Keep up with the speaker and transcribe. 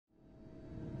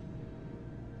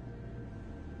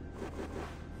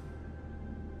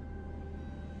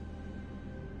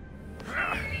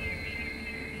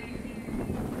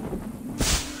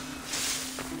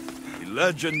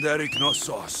Legendary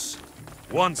Knossos.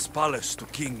 Once palace to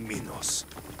King Minos.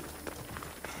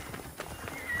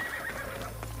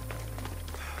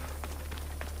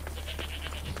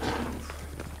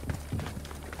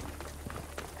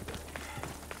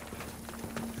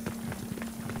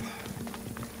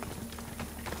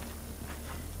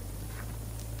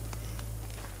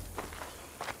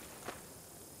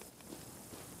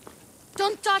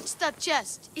 Don't touch that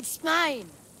chest. It's mine.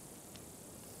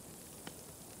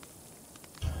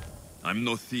 I'm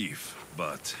no thief,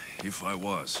 but if I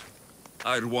was,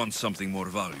 I'd want something more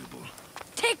valuable.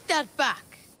 Take that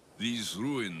back. These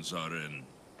ruins are an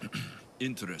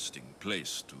interesting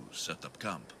place to set up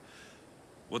camp.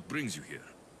 What brings you here?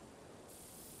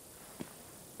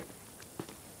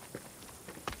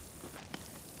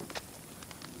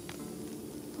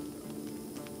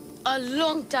 A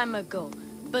long time ago,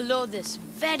 below this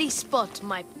very spot,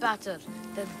 my pater,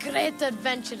 the great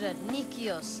adventurer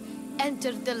Nikios,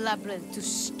 entered the labyrinth to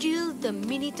steal the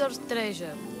Minotaur's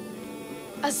treasure.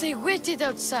 As I waited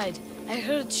outside, I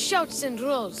heard shouts and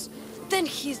roars. Then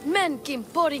his men came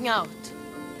pouring out.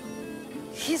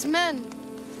 His men,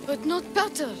 but not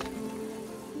pater.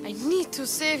 I need to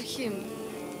save him.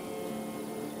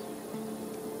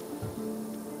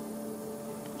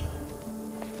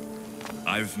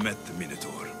 I've met the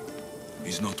Minotaur.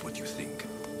 He's not what you think.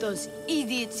 Those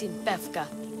idiots in Pefka.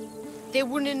 They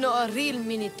wouldn't know a real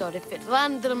Minotaur if it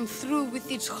ran them through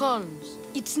with its horns.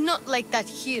 It's not like that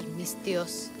here,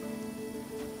 Mistios.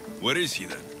 Where is he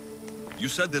then? You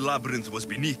said the labyrinth was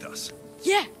beneath us.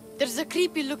 Yeah, there's a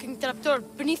creepy-looking trapdoor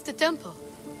beneath the temple.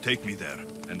 Take me there,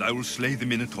 and I will slay the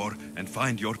Minotaur and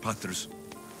find your pater's...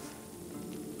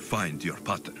 Find your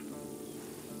pater.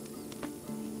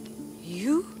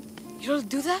 You'll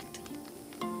do that?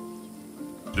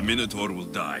 The Minotaur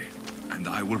will die, and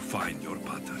I will find your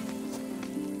pater.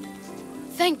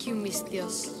 Thank you,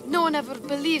 Mistios. No one ever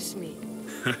believes me.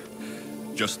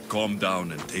 Just calm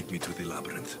down and take me to the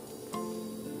labyrinth.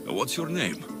 What's your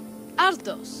name?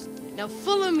 Ardos. Now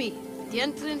follow me. The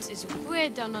entrance is way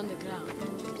down on the ground.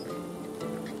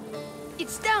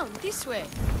 It's down this way.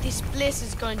 This place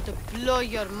is going to blow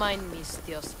your mind,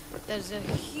 Mistios. There's a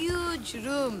huge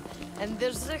room, and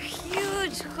there's a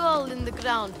huge hole in the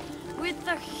ground with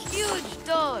a huge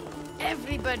door.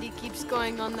 Everybody keeps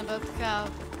going on about how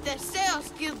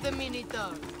Theseus killed the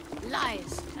Minotaur.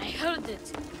 Lies. I heard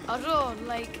it. A roar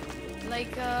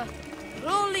like a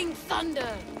rolling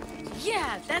thunder.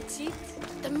 Yeah, that's it.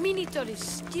 The Minotaur is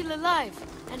still alive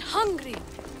and hungry.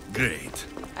 Great.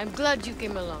 I'm glad you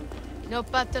came along. No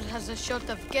pater has a shot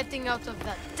of getting out of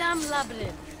that damn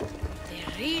labyrinth. They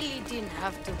really didn't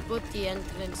have to put the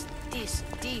entrance this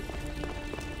deep.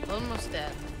 Almost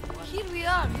there. Here we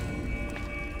are.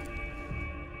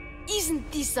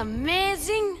 Isn't this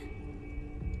amazing?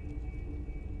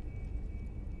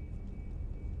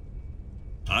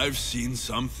 I've seen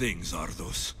some things,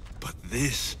 Ardos, but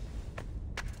this...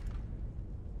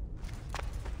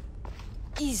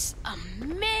 is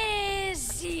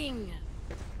amazing!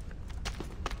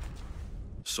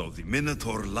 So the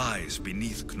Minotaur lies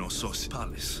beneath Knossos'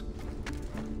 palace.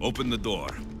 Open the door.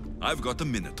 I've got a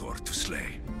Minotaur to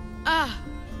slay.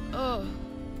 Oh,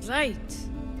 right.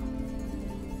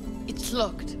 It's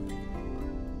locked.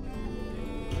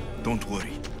 Don't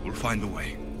worry, we'll find a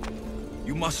way.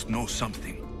 You must know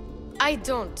something. I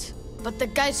don't, but the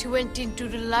guys who went into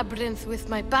the labyrinth with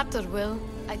my pater will.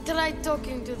 I tried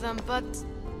talking to them, but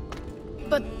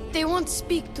they won't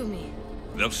speak to me.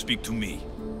 They'll speak to me.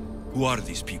 Who are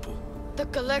these people? The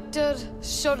Collector,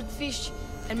 Swordfish,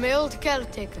 and my old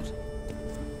caretaker.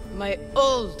 My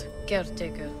old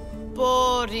caretaker.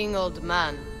 Boring old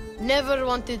man. Never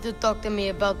wanted to talk to me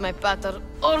about my pater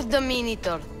or the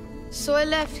Minotaur. So I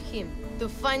left him to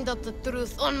find out the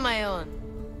truth on my own.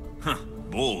 Huh,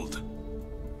 bold.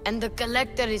 And the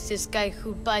Collector is this guy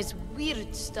who buys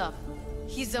weird stuff.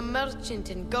 He's a merchant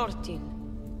in Gortin.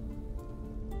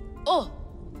 Oh,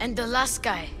 and the last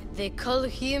guy, they call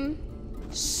him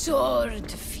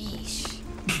Swordfish.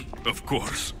 Of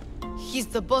course. He's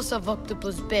the boss of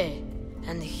Octopus Bay,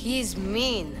 and he's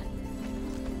mean.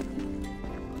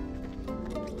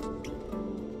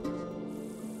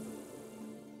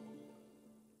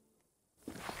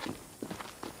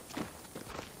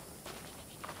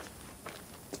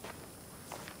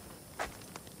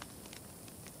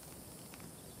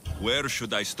 Where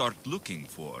should I start looking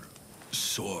for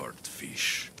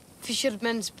Swordfish?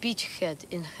 Fisherman's Beachhead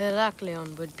in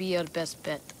Heraklion would be your best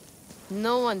bet.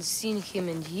 No one's seen him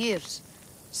in years.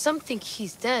 Some think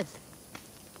he's dead.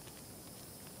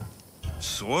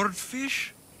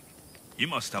 Swordfish? He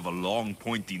must have a long,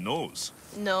 pointy nose.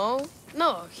 No,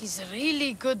 No, he's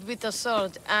really good with a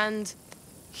sword, and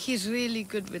he's really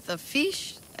good with a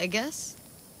fish, I guess.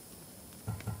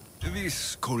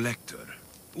 This collector,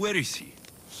 where is he?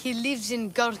 He lives in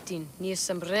Gartin, near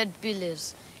some red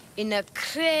pillars, in a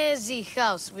crazy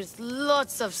house with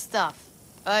lots of stuff.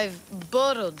 I've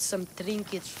borrowed some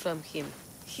trinkets from him.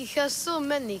 He has so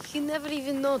many, he never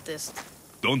even noticed.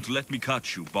 Don't let me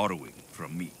catch you borrowing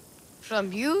from me.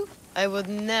 From you, I would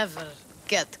never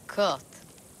get caught.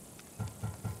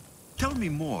 Tell me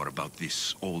more about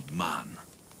this old man.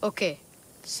 Okay,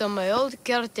 so my old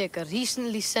caretaker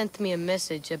recently sent me a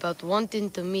message about wanting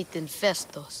to meet in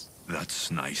Festos. That's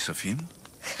nice of him.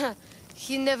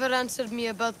 He never answered me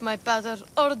about my pater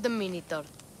or the Minotaur.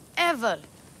 Ever.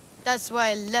 That's why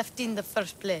I left in the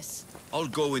first place. I'll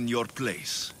go in your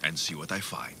place and see what I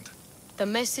find. The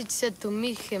message said to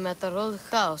meet him at our old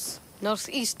house,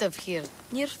 northeast of here,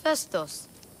 near Festos.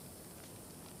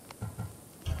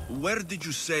 Where did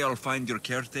you say I'll find your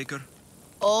caretaker?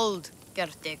 Old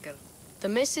caretaker. The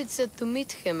message said to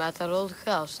meet him at our old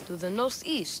house to the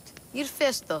northeast, near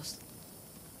Festos.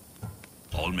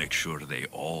 I'll make sure they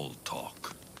all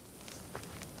talk.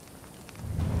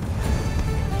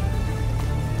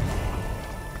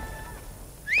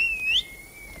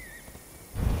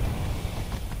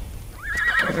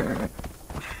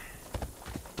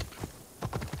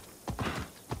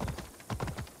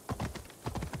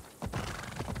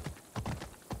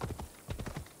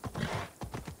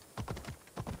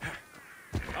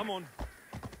 Come on.